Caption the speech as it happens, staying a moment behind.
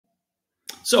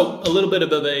So a little bit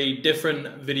of a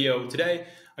different video today.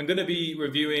 I'm going to be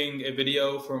reviewing a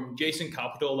video from Jason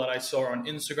Capital that I saw on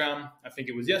Instagram. I think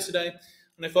it was yesterday.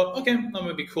 And I thought, okay, that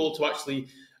would be cool to actually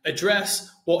address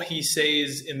what he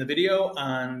says in the video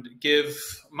and give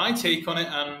my take on it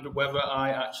and whether I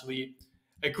actually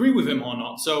agree with him or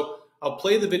not. So I'll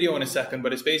play the video in a second,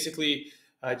 but it's basically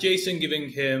Jason giving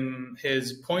him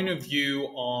his point of view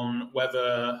on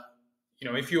whether,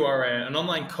 if you are an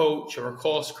online coach or a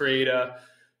course creator,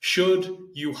 should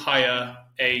you hire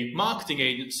a marketing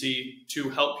agency to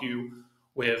help you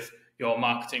with your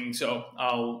marketing? So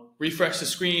I'll refresh the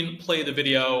screen, play the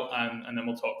video, and then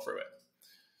we'll talk through it.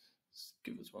 Just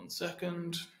give us 1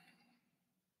 second.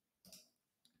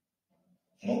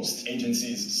 Most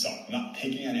agencies suck. I'm not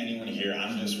picking on anyone here.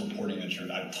 I'm just reporting the truth.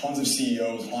 I have tons of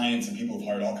CEOs, clients, and people who've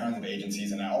hired all kinds of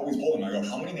agencies, and I always told them, I go,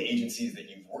 how many of the agencies that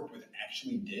you've worked with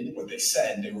actually did what they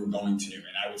said they were going to do? And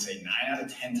I would say 9 out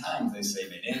of 10 times they say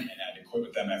they didn't, and I had to quit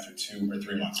with them after 2 or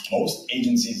 3 months. Most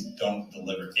agencies don't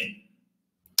deliver it.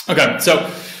 Okay, so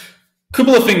a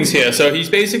couple of things here. So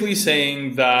he's basically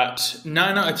saying that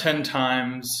 9 out of 10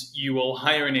 times you will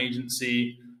hire an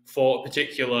agency for a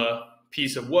particular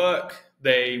piece of work.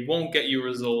 They won't get you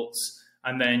results,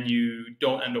 and then you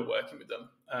don't end up working with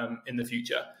them in the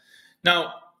future.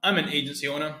 Now, I'm an agency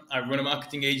owner. I run a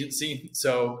marketing agency,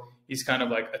 so he's kind of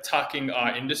like attacking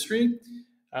our industry.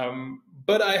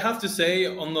 But I have to say,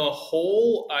 on the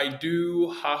whole, I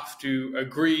do have to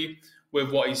agree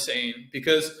with what he's saying,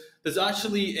 because there's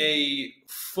actually a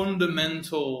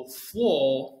fundamental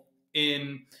flaw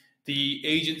in the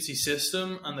agency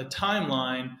system and the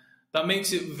timeline that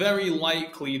makes it very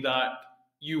likely that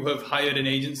you have hired an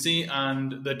agency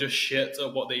and they're just shit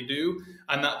at what they do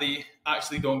and that they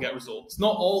actually don't get results.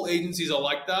 Not all agencies are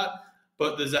like that,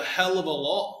 but there's a hell of a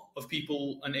lot of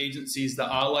people and agencies that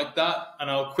are like that,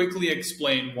 and I'll quickly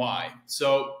explain why.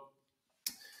 So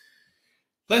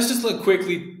let's just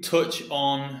quickly touch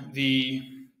on the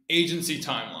agency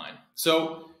timeline.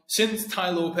 So since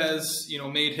Tai Lopez,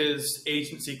 made his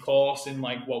agency course in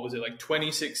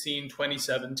 2016,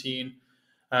 2017,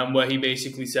 where he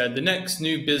basically said the next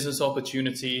new business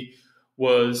opportunity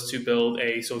was to build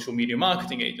a social media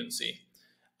marketing agency.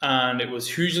 And it was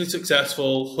hugely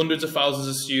successful, hundreds of thousands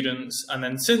of students. And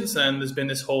then since then, there's been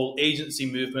this whole agency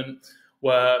movement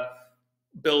where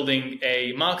building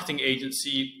a marketing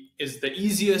agency is the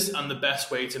easiest and the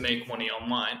best way to make money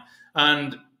online.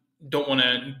 And don't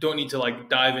need to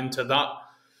dive into that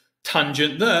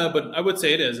tangent there, but I would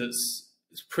say it is.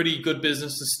 It's pretty good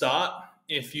business to start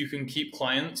if you can keep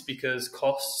clients, because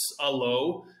costs are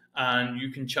low and you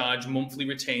can charge monthly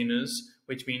retainers,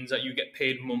 which means that you get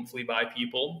paid monthly by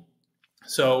people.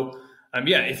 So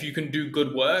if you can do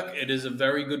good work, it is a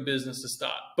very good business to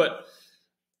start. But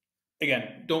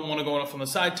again, don't want to go off on the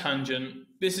side tangent.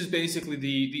 This is basically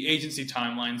the agency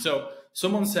timeline. So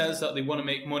someone says that they want to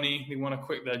make money, they want to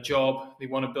quit their job, they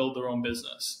want to build their own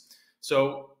business.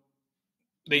 So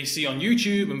they see on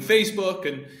YouTube and Facebook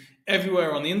and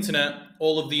everywhere on the internet,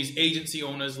 all of these agency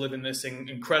owners living this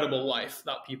incredible life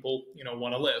that people,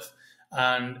 want to live.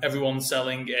 And everyone's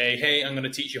selling hey, I'm going to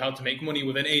teach you how to make money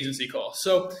with an agency course.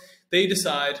 So they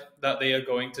decide that they are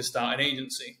going to start an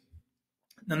agency.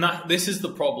 And this is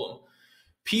the problem.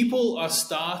 People are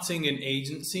starting an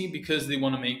agency because they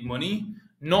want to make money,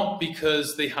 not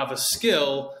because they have a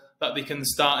skill that they can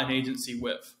start an agency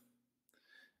with.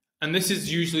 And this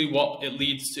is usually what it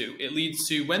leads to. It leads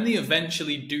to when they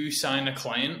eventually do sign a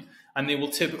client, and they will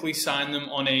typically sign them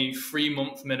on a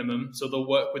 3-month minimum. So they'll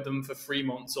work with them for 3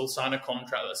 months. They'll sign a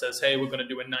contract that says, hey, we're going to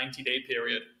do a 90-day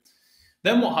period.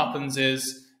 Then what happens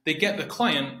is they get the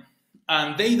client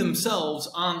and they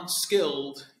themselves aren't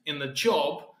skilled in the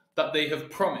job that they have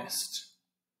promised.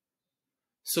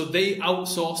 So they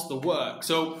outsource the work.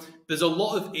 So there's a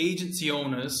lot of agency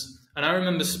owners, and I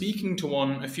remember speaking to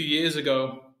one a few years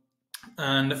ago,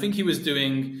 and I think he was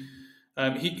doing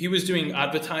he was doing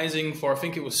advertising for, I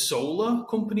think it was solar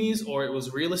companies or it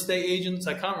was real estate agents.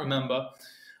 I can't remember.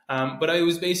 But I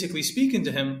was basically speaking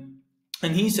to him,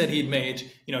 and he said he'd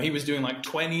made, he was doing like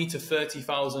 $20,000 to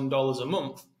 $30,000 a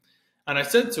month. And I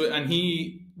said to it, and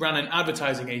he ran an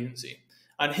advertising agency.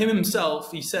 And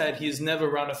himself, he said he has never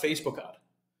ran a Facebook ad,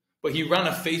 but he ran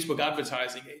a Facebook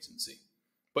advertising agency.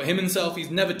 But himself, he's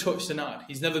never touched an ad.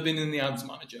 He's never been in the ads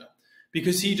manager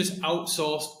because he just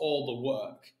outsourced all the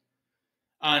work.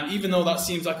 And even though that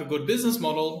seems like a good business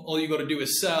model, all you got to do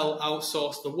is sell,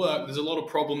 outsource the work. There's a lot of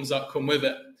problems that come with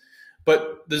it.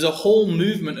 But there's a whole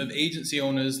movement of agency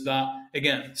owners that,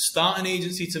 again, start an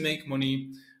agency to make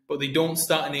money, but they don't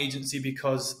start an agency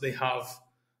because they have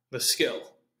the skill.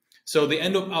 So they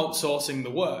end up outsourcing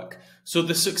the work. So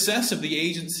the success of the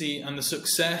agency and the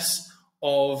success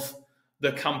of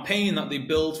the campaign that they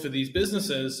build for these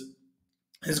businesses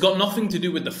has got nothing to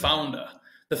do with the founder.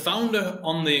 The founder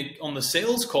on the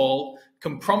sales call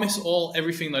can promise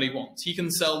everything that he wants. He can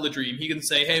sell the dream. He can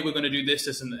say, hey, we're going to do this,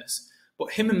 this, and this.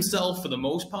 But him himself, for the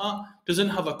most part, doesn't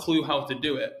have a clue how to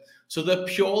do it. So they're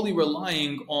purely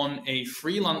relying on a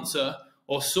freelancer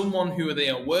or someone who they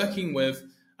are working with,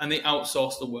 and they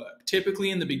outsource the work. Typically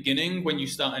in the beginning, when you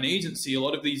start an agency, a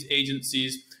lot of these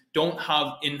agencies don't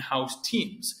have in-house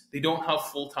teams. They don't have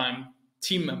full-time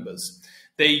team members.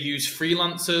 They use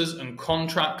freelancers and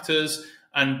contractors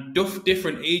and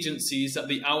different agencies that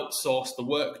they outsource the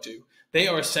work to. They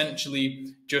are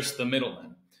essentially just the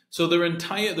middlemen. So the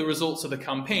results of the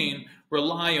campaign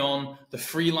rely on the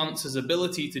freelancer's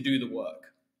ability to do the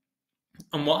work.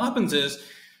 And what happens is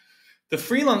the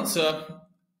freelancer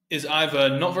is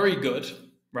either not very good,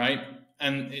 right?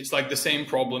 And it's like the same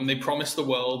problem. They promise the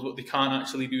world, but they can't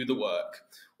actually do the work.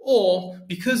 Or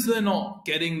because they're not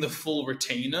getting the full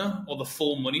retainer or the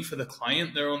full money for the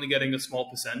client, they're only getting a small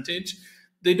percentage.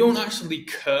 They don't actually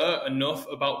care enough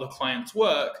about the client's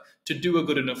work to do a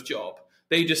good enough job.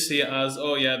 They just see it as,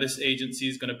 oh yeah, this agency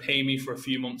is going to pay me for a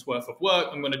few months worth of work.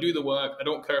 I'm going to do the work. I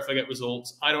don't care if I get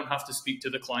results. I don't have to speak to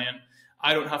the client.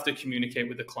 I don't have to communicate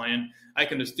with the client. I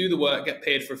can just do the work, get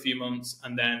paid for a few months,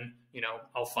 and then,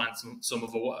 I'll find some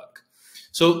other work.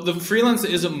 So the freelancer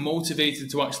isn't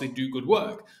motivated to actually do good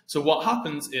work. So what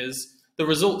happens is the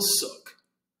results suck.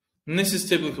 And this is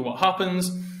typically what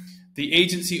happens. The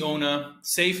agency owner,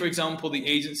 say for example, the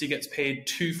agency gets paid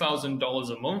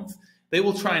 $2,000 a month. They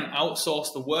will try and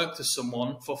outsource the work to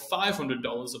someone for $500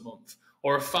 a month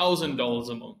or $1,000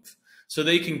 a month so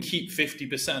they can keep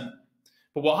 50%.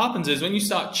 But what happens is when you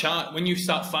start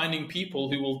finding people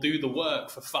who will do the work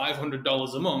for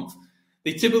 $500 a month,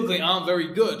 they typically aren't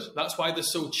very good. That's why they're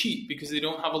so cheap, because they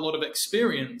don't have a lot of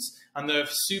experience, and they're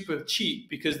super cheap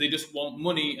because they just want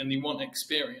money and they want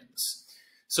experience.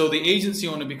 So the agency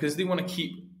owner, because they want to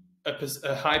keep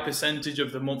a high percentage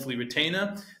of the monthly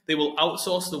retainer, they will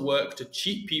outsource the work to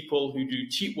cheap people who do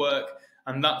cheap work,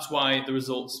 and that's why the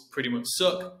results pretty much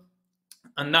suck,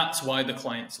 and that's why the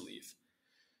clients leave.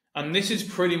 And this is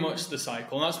pretty much the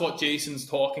cycle. And that's what Jason's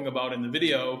talking about in the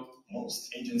video. Most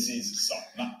agencies suck.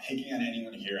 I'm not picking on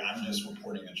anyone here. I'm just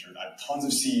reporting the truth. I have tons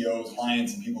of CEOs,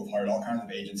 clients, and people who've hired all kinds of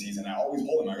agencies. And I always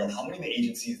told them, I go, how many of the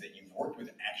agencies that you've worked with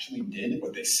actually did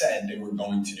what they said they were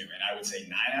going to do? And I would say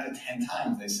 9 out of 10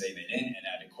 times they say they didn't, and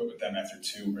I'd quit with them after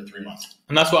 2 or 3 months.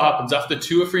 And that's what happens. After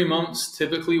 2 or 3 months,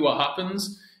 typically what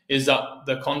happens is that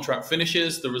the contract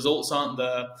finishes, the results aren't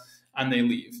there, and they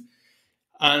leave.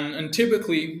 And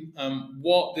typically,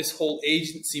 what this whole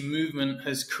agency movement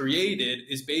has created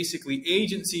is basically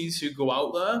agencies who go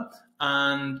out there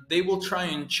and they will try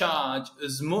and charge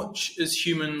as much as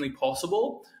humanly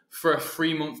possible for a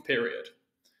 3-month period.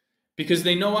 Because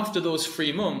they know after those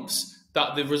 3 months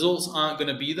that the results aren't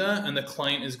going to be there and the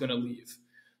client is going to leave.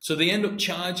 So they end up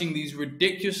charging these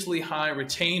ridiculously high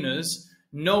retainers,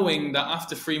 knowing that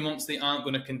after 3 months they aren't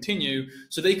going to continue,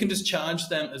 so they can just charge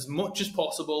them as much as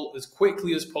possible, as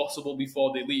quickly as possible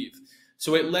before they leave.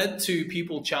 So it led to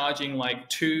people charging like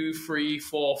 $2,000,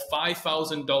 $3,000,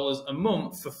 $4,000, $5,000 a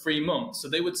month for 3 months. So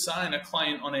they would sign a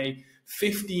client on a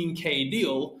 $15K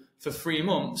deal for 3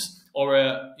 months, or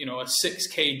a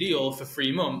 $6K deal for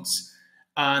 3 months,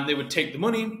 and they would take the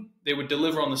money, they would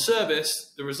deliver on the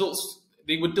service,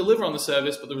 they would deliver on the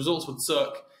service, but the results would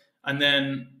suck, and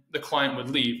then the client would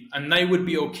leave, and they would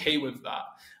be okay with that.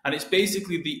 And it's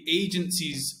basically the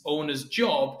agency's owner's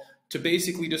job to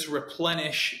basically just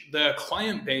replenish their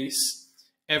client base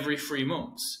every 3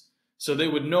 months. So they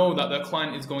would know that their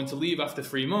client is going to leave after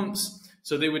 3 months,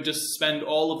 so they would just spend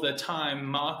all of their time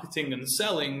marketing and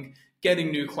selling, getting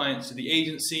new clients to the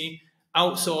agency,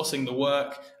 outsourcing the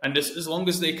work, and just as long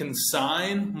as they can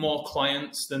sign more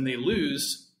clients than they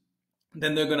lose,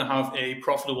 then they're going to have a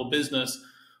profitable business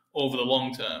over the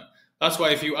long term. That's why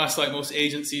if you ask like most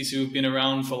agencies who've been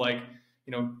around for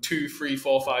 2, 3,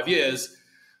 4, 5 years,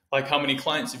 like how many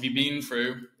clients have you been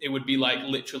through, it would be like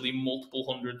literally multiple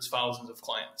hundreds, thousands of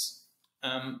clients.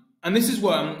 And this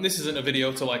isn't a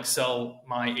video to like sell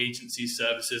my agency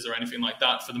services or anything like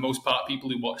that. For the most part, people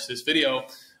who watch this video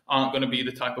aren't going to be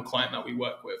the type of client that we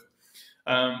work with.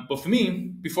 But for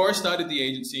me, before I started the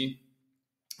agency,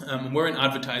 we're an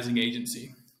advertising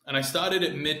agency. And I started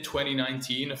at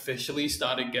mid-2019, officially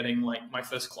started getting like my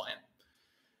first client.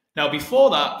 Now, before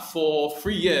that, for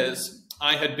 3 years,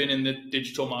 I had been in the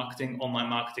digital marketing, online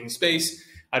marketing space.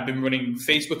 I'd been running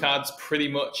Facebook ads pretty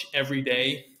much every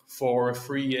day for a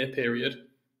 3-year period.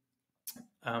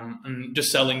 and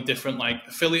just selling different like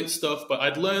affiliate stuff. But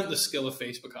I'd learned the skill of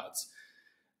Facebook ads.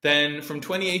 Then from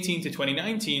 2018 to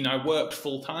 2019, I worked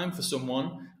full time for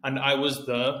someone, and I was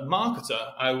the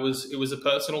marketer. It was a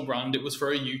personal brand. It was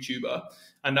for a YouTuber,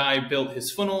 and I built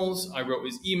his funnels, I wrote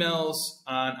his emails,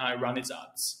 and I ran his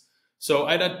ads. So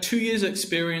I'd had 2 years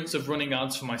experience of running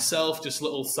ads for myself, just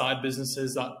little side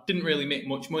businesses that didn't really make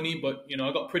much money, but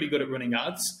I got pretty good at running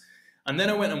ads. And then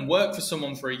I went and worked for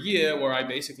someone for a year where I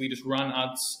basically just ran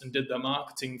ads and did their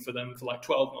marketing for them for like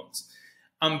 12 months.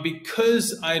 And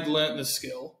because I'd learned the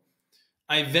skill,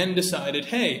 I then decided,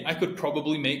 hey, I could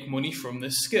probably make money from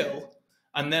this skill.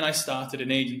 And then I started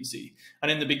an agency. And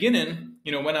in the beginning,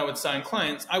 when I would sign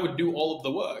clients, I would do all of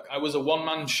the work. I was a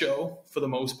one-man show for the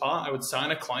most part. I would sign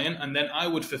a client and then I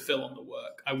would fulfill on the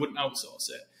work. I wouldn't outsource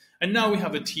it. And now we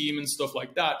have a team and stuff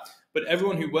like that. But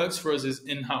everyone who works for us is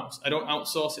in-house. I don't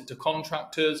outsource it to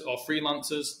contractors or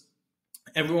freelancers.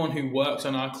 Everyone who works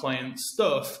on our client's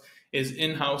stuff is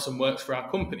in-house and works for our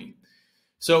company.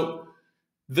 So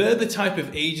they're the type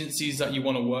of agencies that you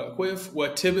want to work with,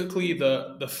 where typically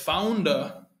the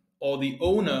founder or the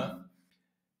owner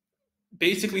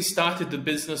basically started the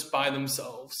business by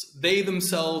themselves. They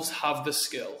themselves have the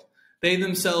skill. They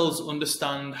themselves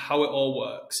understand how it all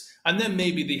works. And then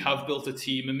maybe they have built a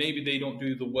team and maybe they don't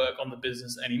do the work on the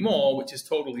business anymore, which is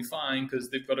totally fine because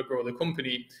they've got to grow the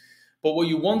company. But what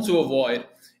you want to avoid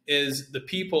is the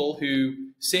people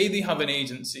who say they have an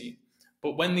agency,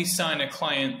 but when they sign a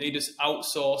client, they just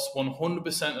outsource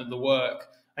 100% of the work.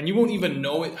 And you won't even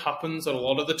know it happens a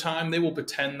lot of the time. They will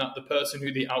pretend that the person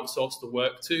who they outsource the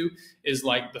work to is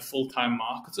like the full-time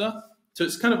marketer. So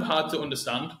it's kind of hard to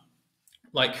understand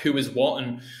like who is what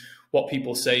and what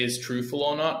people say is truthful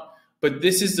or not. But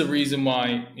this is the reason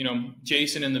why,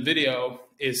 Jason in the video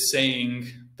is saying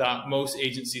that most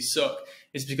agencies suck,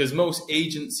 is because most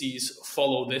agencies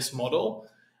follow this model.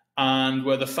 And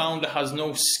where the founder has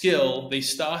no skill, they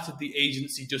started the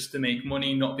agency just to make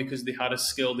money, not because they had a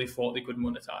skill they thought they could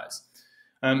monetize.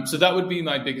 So that would be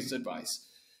my biggest advice.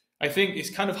 I think it's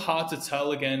kind of hard to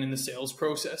tell, again, in the sales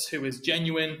process, who is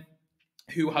genuine,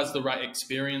 who has the right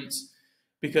experience.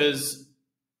 Because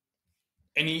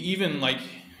even like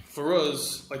for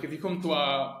us, like if you come to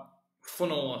our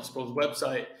funnel, I suppose,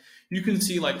 website, you can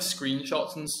see like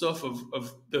screenshots and stuff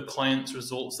of the client's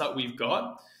results that we've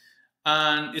got.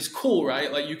 And it's cool,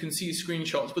 right? Like you can see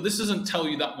screenshots, but this doesn't tell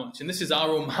you that much. And this is our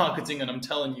own marketing. And I'm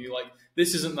telling you, like,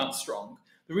 this isn't that strong.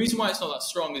 The reason why it's not that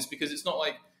strong is because it's not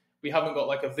like we haven't got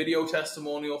like a video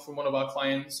testimonial from one of our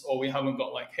clients, or we haven't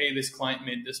got like, hey, this client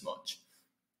made this much.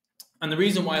 And the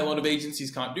reason why a lot of agencies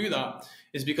can't do that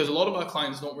is because a lot of our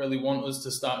clients don't really want us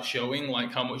to start showing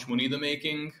like how much money they're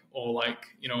making or like,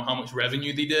 how much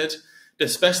revenue they did,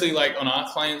 especially like on our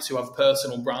clients who have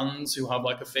personal brands, who have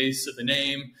like a face of the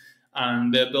name,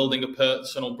 and they're building a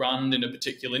personal brand in a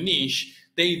particular niche.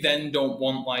 They then don't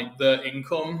want like their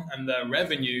income and their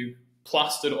revenue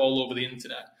plastered all over the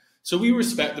internet. So we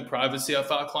respect the privacy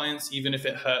of our clients, even if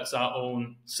it hurts our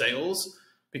own sales,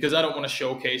 because I don't want to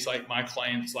showcase like my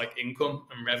clients' like income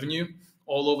and revenue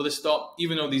all over the stuff,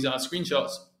 even though these are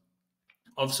screenshots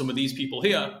of some of these people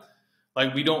here.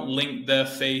 Like we don't link their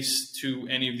face to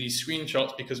any of these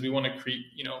screenshots because we want to keep,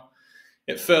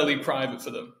 it fairly private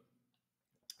for them.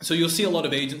 So you'll see a lot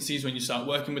of agencies when you start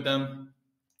working with them,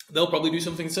 they'll probably do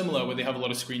something similar where they have a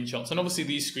lot of screenshots. And obviously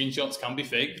these screenshots can be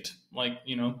faked. Like,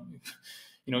 you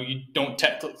don't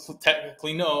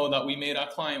technically know that we made our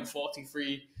client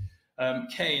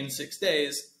 43K in 6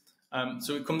 days.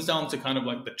 So it comes down to kind of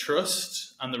like the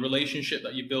trust and the relationship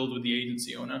that you build with the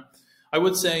agency owner. I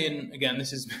would say, and again,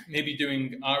 this is maybe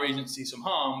doing our agency some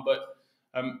harm, but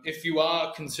if you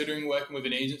are considering working with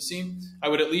an agency, I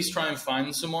would at least try and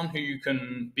find someone who you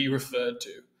can be referred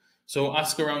to. So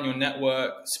ask around your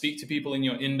network, speak to people in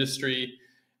your industry.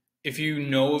 If you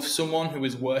know of someone who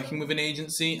is working with an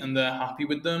agency and they're happy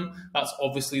with them, that's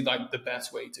obviously like the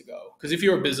best way to go. Because if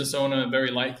you're a business owner,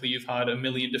 very likely you've had a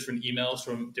million different emails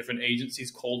from different agencies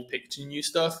cold pitching you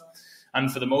stuff.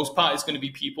 And for the most part, it's going to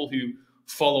be people who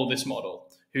follow this model,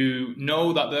 who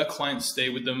know that their clients stay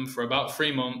with them for about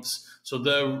 3 months. So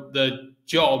their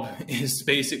job is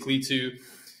basically to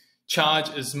charge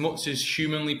as much as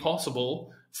humanly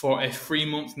possible for a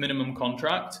 3-month minimum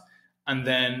contract. And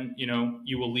then,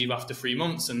 you will leave after 3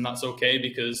 months, and that's okay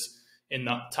because in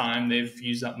that time they've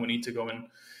used that money to go and,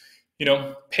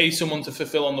 pay someone to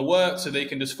fulfill on the work so they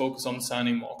can just focus on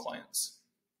signing more clients.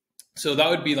 So that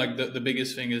would be like the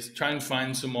biggest thing, is try and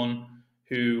find someone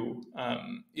who,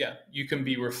 you can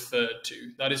be referred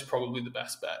to. That is probably the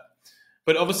best bet.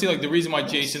 But obviously, like the reason why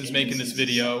Jason's making this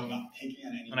video,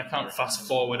 and I can't fast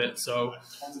forward it, so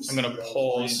I'm going to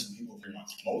pause.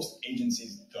 Most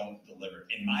agencies don't deliver.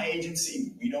 In my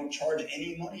agency, we don't charge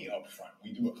any money up front.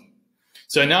 We do a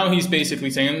So now he's basically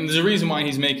saying, and there's a reason why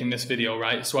he's making this video,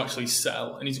 right? It's to actually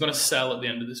sell, and he's going to sell at the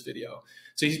end of this video.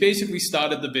 So he's basically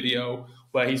started the video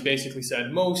where he's basically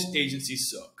said most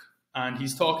agencies suck, and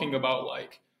he's talking about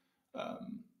like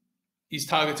he's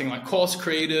targeting like course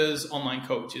creators, online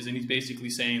coaches, and he's basically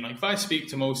saying like if I speak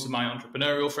to most of my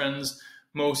entrepreneurial friends,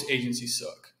 most agencies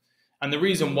suck, and the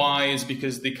reason why is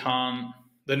because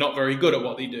they're not very good at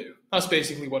what they do. That's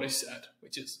basically what he said,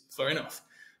 which is fair enough.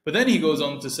 But then he goes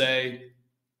on to say,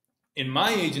 in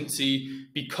my agency,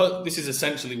 because this is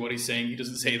essentially what he's saying, he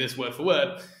doesn't say this word for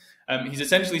word, he's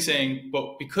essentially saying,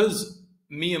 but because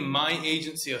me and my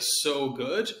agency are so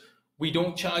good, we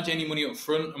don't charge any money up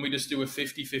front and we just do a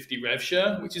 50-50 rev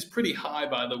share, which is pretty high,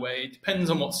 by the way. It depends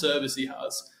on what service he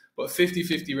has, but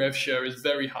 50-50 rev share is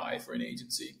very high for an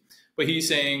agency. But he's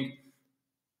saying,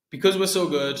 because we're so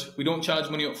good, we don't charge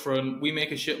money up front, we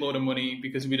make a shitload of money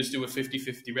because we just do a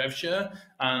 50-50 rev share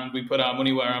and we put our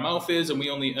money where our mouth is and we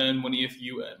only earn money if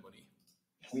you earn money.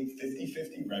 Complete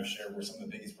 50-50 rev share where some of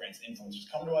the biggest brands and influencers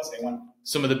come to us. They want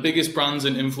some of the biggest brands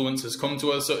and influencers come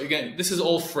to us. So again, this is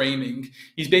all framing.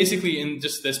 He's basically in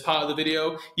just this part of the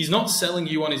video. He's not selling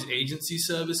you on his agency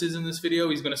services in this video.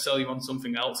 He's going to sell you on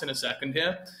something else in a second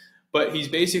here. But he's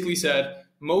basically said,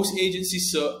 most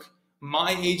agencies suck.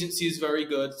 My agency is very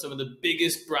good. Some of the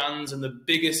biggest brands and the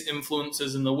biggest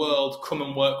influencers in the world come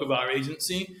and work with our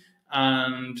agency,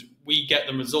 and we get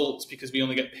them results because we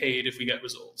only get paid if we get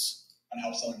results. On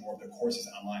how selling more of their courses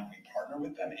online, we partner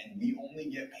with them, and we only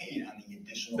get paid on the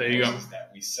additional courses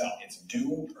that we sell. It's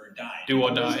do or die. Do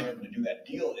or die. The reason we're able to do that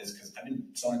deal is because I've been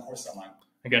selling courses online.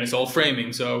 Again, it's all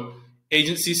framing. So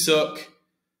agencies suck.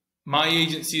 My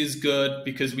agency is good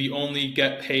because we only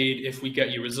get paid if we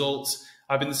get you results.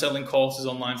 I've been selling courses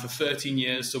online for 13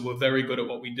 years, so we're very good at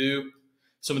what we do.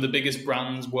 Some of the biggest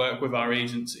brands work with our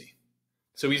agency.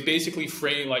 So he's basically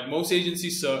framing, like most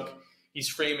agencies suck, he's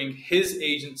framing his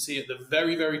agency at the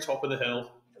very, very top of the hill.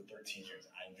 For 13 years,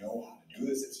 I know how to do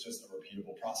this. It's just a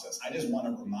repeatable process. I just want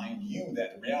to remind you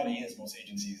that the reality is most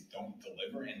agencies don't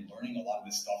deliver, and learning a lot of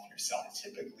this stuff yourself is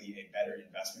typically a better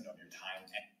investment of your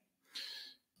time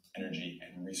and energy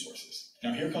and resources.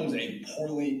 Now here comes a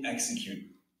poorly executed.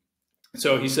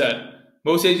 So he said,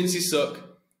 most agencies suck.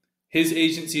 His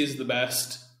agency is the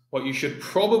best. What you should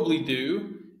probably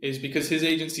do is, because his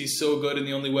agency is so good and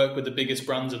they only work with the biggest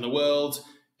brands in the world,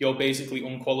 you're basically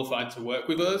unqualified to work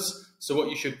with us. So what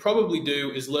you should probably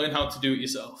do is learn how to do it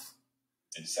yourself.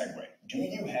 Segue. Do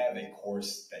you have a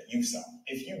course that you sell?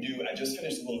 If you do, I just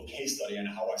finished a little case study on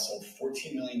how I sold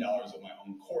 $14 million of my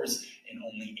own course in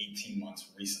only 18 months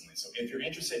recently. So if you're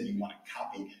interested and you want a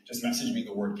copy, just message me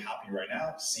the word copy right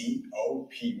now,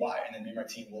 COPY, and then me and my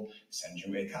team will send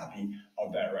you a copy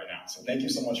of that right now. So thank you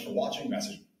so much for watching.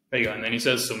 Message. There you go. And then he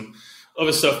says some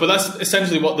other stuff, but that's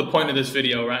essentially what the point of this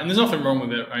video, right? And there's nothing wrong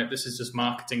with it, right? This is just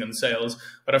marketing and sales,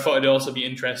 but I thought I'd also be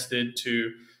interested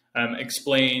to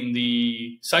explain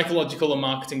the psychological and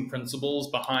marketing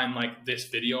principles behind like this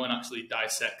video and actually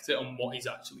dissect it on what he's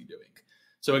actually doing.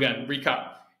 So again,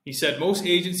 recap. He said, most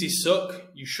agencies suck,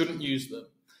 you shouldn't use them.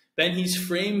 Then he's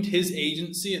framed his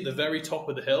agency at the very top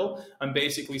of the hill and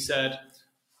basically said,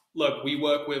 look, we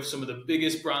work with some of the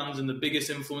biggest brands and the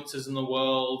biggest influencers in the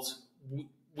world.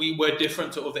 We're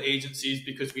different to other agencies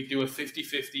because we do a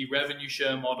 50-50 revenue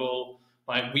share model.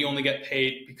 Like we only get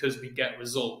paid because we get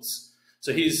results.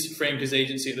 So he's framed his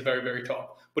agency at the very, very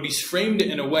top, but he's framed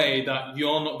it in a way that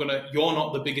you're not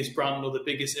the biggest brand or the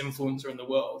biggest influencer in the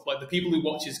world. Like the people who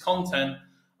watch his content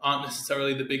aren't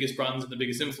necessarily the biggest brands and the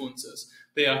biggest influencers.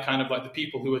 They are kind of like the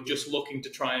people who are just looking to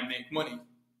try and make money.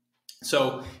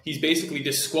 So he's basically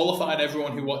disqualified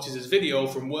everyone who watches his video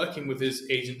from working with his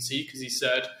agency because he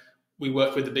said, we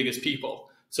work with the biggest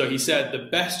people. So he said, the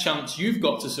best chance you've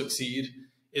got to succeed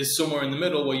is somewhere in the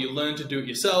middle where you learn to do it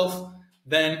yourself.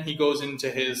 Then he goes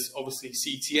into his, obviously,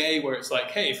 CTA, where it's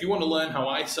like, hey, if you want to learn how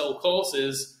I sell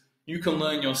courses, you can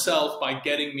learn yourself by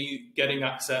getting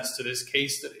access to this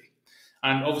case study.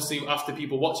 And obviously, after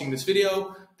people watching this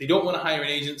video, they don't want to hire an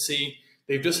agency.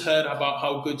 They've just heard about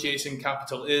how good Jason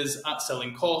Capital is at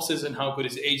selling courses and how good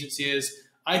his agency is.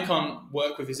 I can't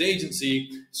work with his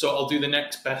agency, so I'll do the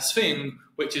next best thing,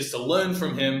 which is to learn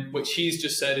from him, which he's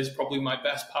just said is probably my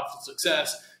best path to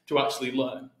success, to actually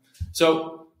learn.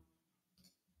 So,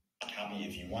 copy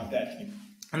if you want that.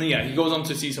 And then, yeah, he goes on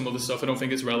to see some other stuff. I don't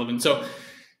think it's relevant. So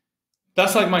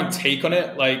that's like my take on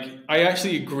it. Like, I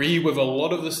actually agree with a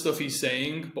lot of the stuff he's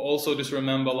saying, but also just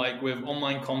remember, like, with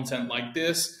online content like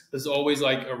this, there's always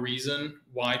like a reason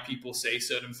why people say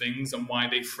certain things and why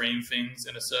they frame things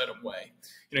in a certain way.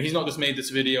 You know, he's not just made this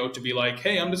video to be like,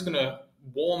 hey, I'm just going to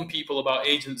warn people about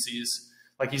agencies.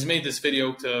 Like, he's made this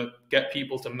video to get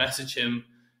people to message him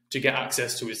to get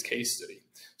access to his case study.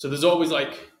 So there's always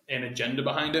like an agenda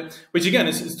behind it, which again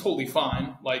is totally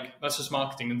fine. Like, that's just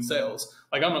marketing and sales.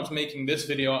 Like, I'm not making this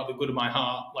video out of the good of my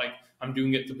heart. Like, I'm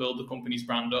doing it to build the company's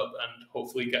brand up and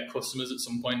hopefully get customers at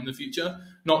some point in the future.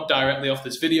 Not directly off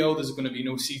this video. There's going to be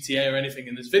no CTA or anything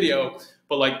in this video,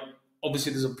 but like,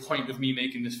 obviously there's a point of me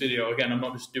making this video. Again, I'm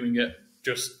not just doing it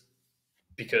just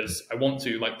because I want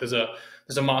to. Like, there's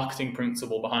a marketing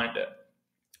principle behind it.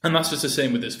 And that's just the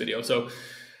same with this video. So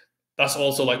that's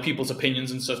also like people's opinions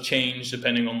and stuff change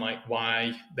depending on like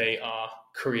why they are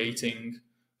creating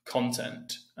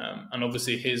content. And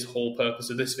obviously his whole purpose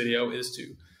of this video is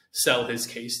to sell his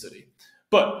case study.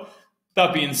 But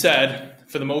that being said,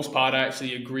 for the most part, I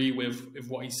actually agree with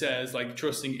what he says. Like,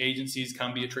 trusting agencies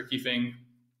can be a tricky thing.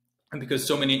 And because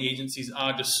so many agencies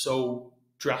are just so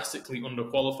drastically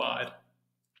underqualified,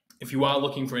 if you are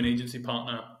looking for an agency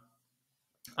partner,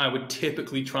 I would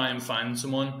typically try and find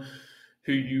someone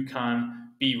who you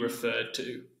can be referred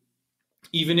to.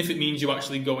 Even if it means you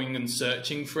actually going and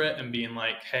searching for it and being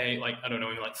like, hey, like, I don't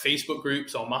know, in like Facebook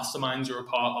groups or masterminds you're a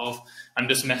part of, and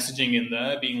just messaging in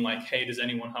there being like, hey, does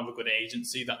anyone have a good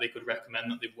agency that they could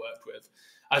recommend that they've worked with?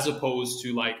 As opposed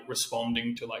to like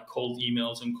responding to like cold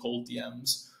emails and cold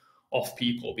DMs of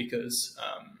people, because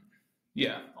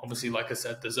yeah, obviously, like I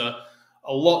said, there's a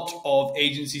lot of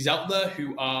agencies out there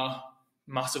who are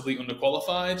massively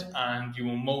underqualified, and you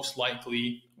will most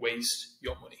likely waste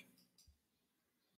your money.